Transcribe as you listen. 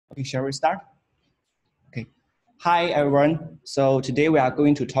Okay, shall we start? Okay. Hi, everyone. So today we are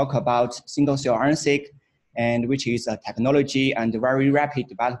going to talk about single-cell RNA-seq, and which is a technology and very rapid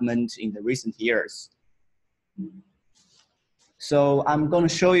development in the recent years. So I'm going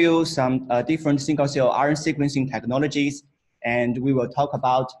to show you some different single-cell RNA sequencing technologies, and we will talk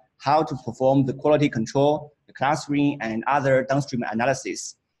about how to perform the quality control, the clustering, and other downstream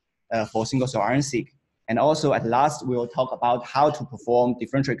analysis for single-cell RNA-seq. And also at last, we will talk about how to perform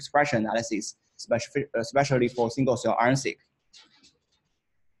differential expression analysis, especially for single-cell RNA-seq.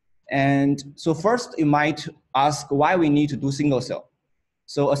 And so first, you might ask why we need to do single-cell.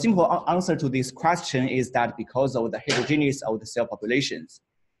 So a simple answer to this question is that because of the heterogeneity of the cell populations.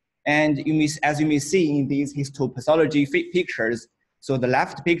 And as you may see in these histopathology pictures, so the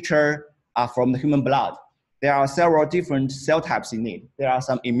left picture are from the human blood. There are several different cell types in it. There are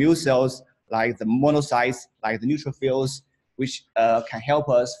some immune cells, like the monocytes, like the neutrophils, which can help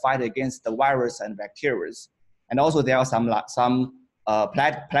us fight against the virus and bacteria. And also there are some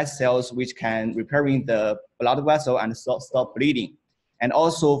platelet cells which can repairing the blood vessel and stop bleeding. And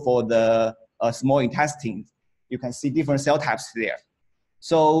also for the small intestine, you can see different cell types there.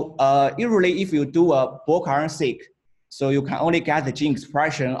 So usually if you do a bulk RNA-seq, so you can only get the gene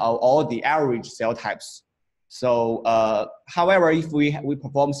expression of all the average cell types. So however, if we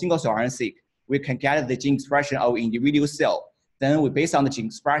perform single-cell RNA-seq, we can get the gene expression of individual cell. Then based on the gene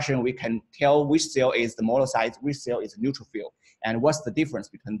expression, we can tell which cell is the monocyte, which cell is the neutrophil, and what's the difference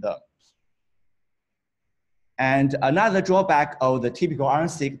between them. And another drawback of the typical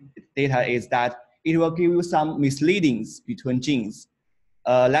RNA-seq data is that it will give you some misleadings between genes.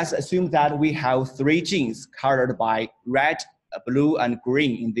 Let's assume that we have 3 genes colored by red, blue, and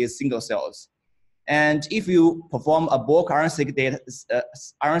green in these single cells. And if you perform a bulk RNA-seq,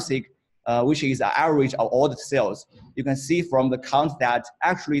 which is an average of all the cells, you can see from the count that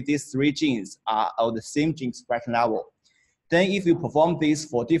actually these 3 genes are of the same gene expression level. Then if you perform this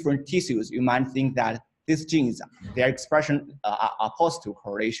for different tissues, you might think that these genes, their expression are positive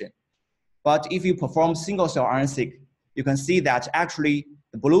correlation. But if you perform single-cell RNA-seq, you can see that actually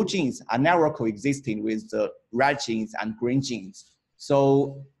the blue genes are never coexisting with the red genes and green genes.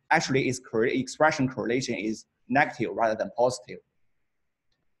 So actually its expression correlation is negative rather than positive.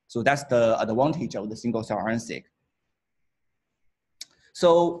 So that's the advantage of the single-cell RNA-seq.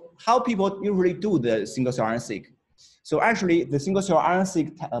 So how people usually do the single-cell RNA-seq? So actually the single-cell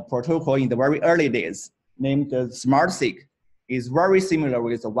RNA-seq protocol in the very early days, named the SMART-seq, is very similar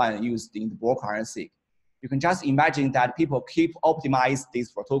with the one used in the bulk RNA-seq. You can just imagine that people keep optimize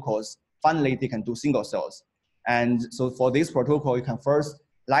these protocols. Finally, they can do single cells. And so for this protocol, you can first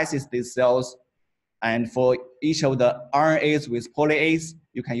lysis these cells. And for each of the RNAs with polyase,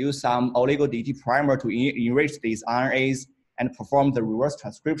 you can use some oligo-DT primer to enrich these RNAs and perform the reverse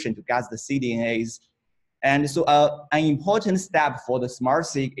transcription to get the cDNAs. And so an important step for the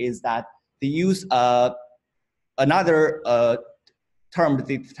SMART-seq is that they use another term,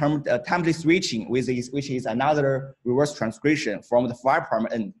 the term template switching, which is another reverse transcription from the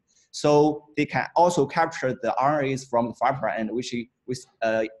 5' end. So they can also capture the RNAs from the 5' end, which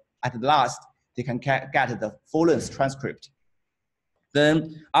at the last, they can get the full-length transcript.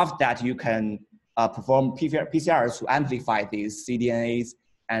 Then after that, you can perform PCRs to amplify these cDNAs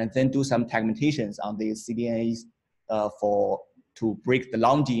and then do some segmentations on these cDNAs to break the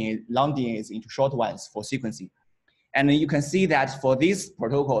long DNAs into short ones for sequencing. And you can see that for these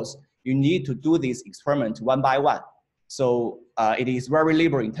protocols, you need to do this experiment one by one. So it is very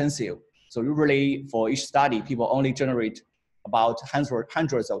labor intensive. So usually for each study, people only generate about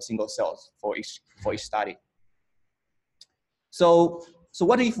hundreds of single cells for each study. So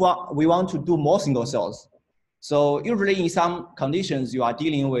what if we want to do more single cells? So usually in some conditions, you are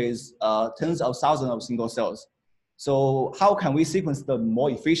dealing with tens of thousands of single cells. So how can we sequence them more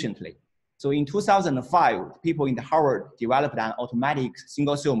efficiently? So in 2005, people in Harvard developed an automatic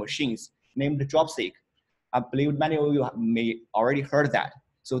single cell machines named DropSeq. I believe many of you may already heard that.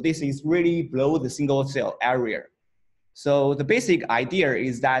 So this is really below the single cell area. So the basic idea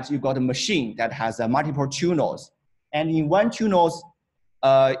is that you got a machine that has multiple tunnels. And in one tunnels,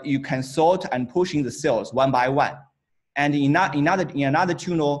 you can sort and push in the cells one by one. And in another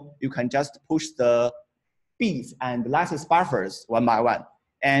tunnel, you can just push the beads and lysis buffers one by one.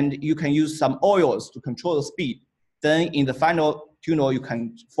 And you can use some oils to control the speed. Then in the final tunnel, you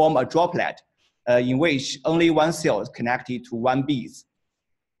can form a droplet in which only one cell is connected to one bead.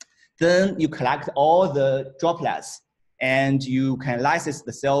 Then you collect all the droplets and you can lysis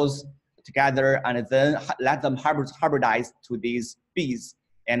the cells together and then let them hybridize to these beads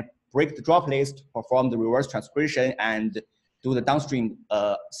and break the droplets to perform the reverse transcription and do the downstream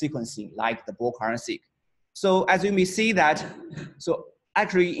sequencing like the bulk RNA-seq. So as you may see that, so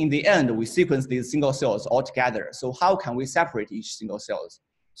actually in the end, we sequence these single cells all together. So how can we separate each single cells?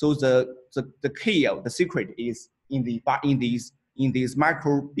 So the key of the secret is in these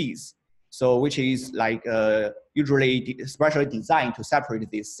micro beads. So which is like usually specially designed to separate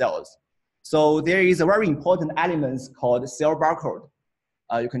these cells. So there is a very important element called cell barcode.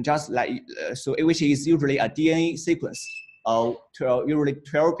 You can just like, which is usually a DNA sequence, usually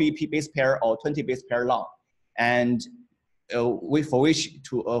 12 base pair or 20 base pair long. And for which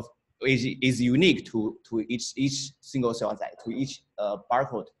is unique to each single cell, to each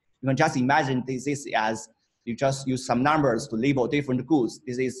barcode. You can just imagine this as you just use some numbers to label different goods.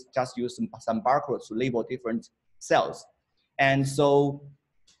 This is just use some barcodes to label different cells. And so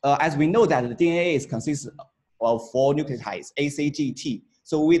as we know that the DNA consists of 4 nucleotides, A, C, G, T.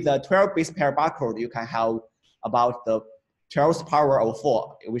 So with the 12 base pair barcode, you can have about the 12th power of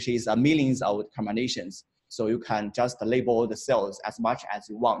 4, which is millions of combinations. So you can just label the cells as much as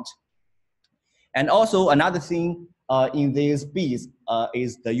you want. And also another thing in these beads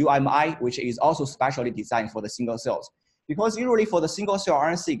is the UMI, which is also specially designed for the single cells. Because usually for the single cell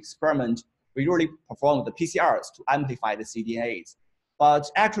RNA-seq experiment, we usually perform the PCRs to amplify the cDNAs. But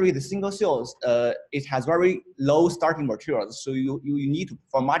actually the single cells, it has very low starting materials. So you need to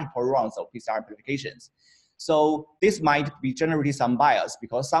perform multiple rounds of PCR amplifications. So this might be generating some bias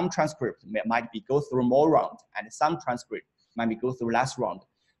because some transcript might go through more round and some transcript might go through less round.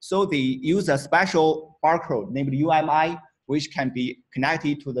 So they use a special barcode named UMI, which can be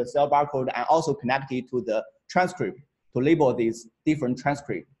connected to the cell barcode and also connected to the transcript to label these different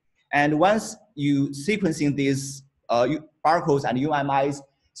transcripts. And once you sequencing these barcodes and UMIs,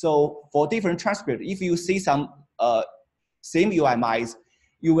 so for different transcripts, if you see some same UMIs,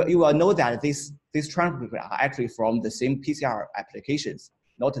 you will know that these transcripts are actually from the same PCR applications,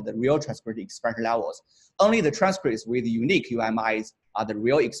 not the real transcript expression levels. Only the transcripts with unique UMIs are the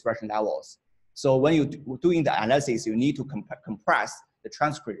real expression levels. So when you're doing the analysis, you need to compress the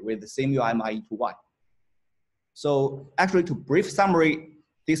transcript with the same UMI into one. So actually, to brief summary,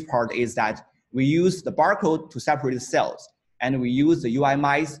 this part is that we use the barcode to separate the cells, and we use the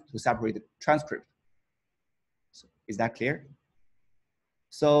UMIs to separate the transcript. So is that clear?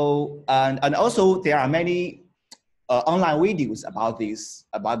 So and also there are many online videos about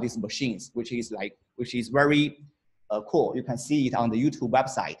these machines, which is very cool. You can see it on the YouTube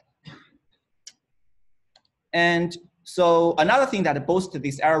website. And so another thing that boosts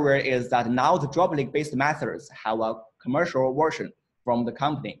this area is that now the droplet-based methods have a commercial version from the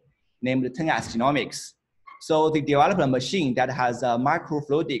company named 10S Genomics. So they developed a machine that has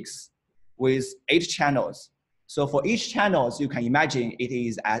microfluidics with 8 channels. So for each channel, you can imagine it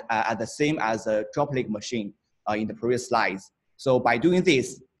is at the same as a droplet machine in the previous slides. So by doing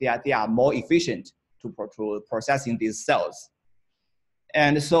this, they are more efficient to processing these cells.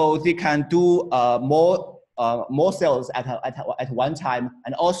 And so they can do more cells at one time.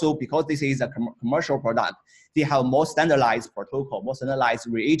 And also because this is a commercial product, they have more standardized protocol, more standardized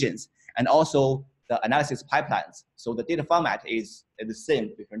reagents, and also the analysis pipelines. So the data format is the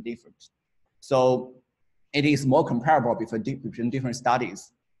same between different. So it is more comparable between different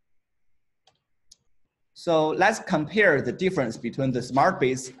studies. So let's compare the difference between the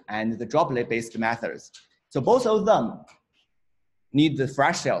smart-based and the droplet-based methods. So both of them need the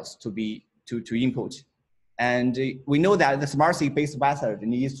fresh cells to input. And we know that the smart-seq-based method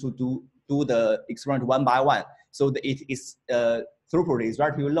needs to do the experiment one by one. So its throughput is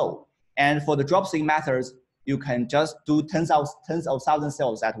relatively low. And for the drop-seq methods, you can just do tens of thousands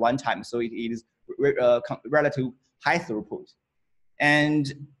cells at one time. So it is relative high throughput.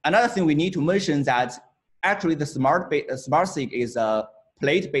 And another thing we need to mention that actually the smart-seq is a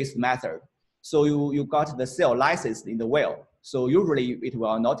plate-based method. So you got the cell lysed in the well. So usually it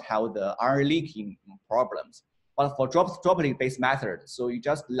will not have the RNA leaking problems. But for droplet-based method, so you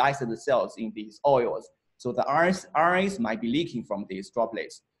just lyse the cells in these oils. So the RNAs might be leaking from these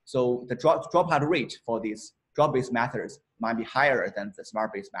droplets. So the dropout rate for these drop-based methods might be higher than the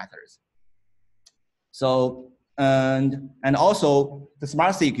smart-based methods. So, and also the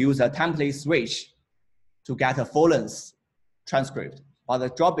smart-seq use a template switch to get a full-length transcript. But the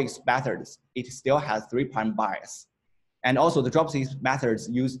drop-based methods, it still has 3' bias. And also the drop-seq methods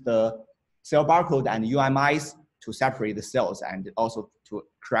use the cell barcode and UMIs to separate the cells and also to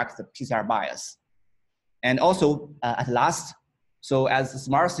correct the PCR bias. And also at last, so as the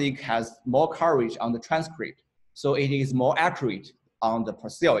smart-seq has more coverage on the transcript, so it is more accurate on the per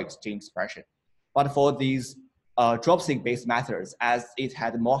cell gene expression. But for these drop-seq based methods, as it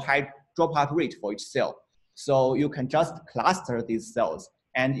had more high dropout rate for each cell, So you can just cluster these cells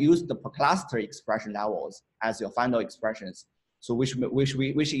and use the per cluster expression levels as your final expressions. So which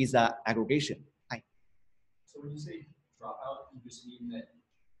is an aggregation. Hi. So when you say dropout, you just mean that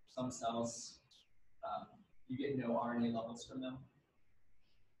some cells, you get no RNA levels from them?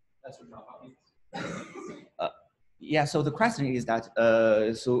 That's what dropout means? Yeah, so the question is that,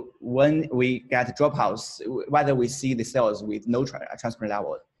 so when we get dropouts, whether we see the cells with no transcript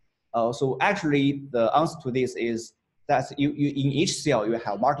level. So actually the answer to this is that you in each cell, you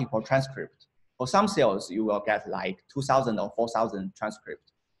have multiple transcript. For some cells, you will get like 2,000 or 4,000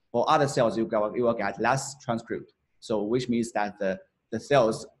 transcript. For other cells, you will get less transcript. So which means that the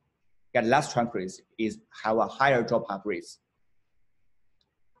cells get less transcripts have a higher dropout rates.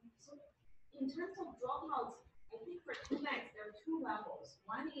 So in terms of dropouts, I think for Tmax, there are two levels.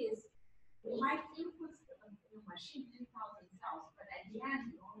 One is you might input the machine 2,000 cells, but at the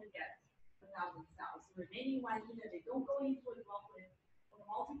end, you only get 1,000 cells. The remaining one, either they don't go into a droplet or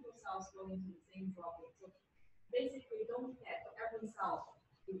multiple cells go into the same droplet. So basically, don't get every cell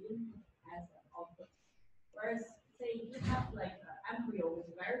you input as an output. Whereas, say, you have like an embryo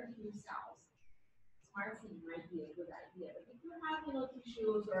with very few cells, SMART-seq might be a good idea. But if you have,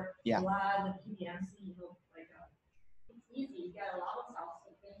 tissues or blood, PBMC, like it's easy. You get a lot of cells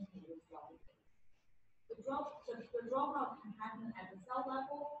to then you can drop it. The dropout can happen at the cell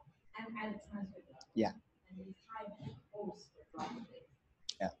level and at the transcript level. Yeah. And it's time post the droplet.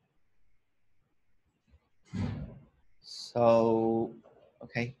 Yeah. So,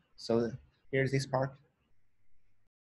 okay. So here's this part.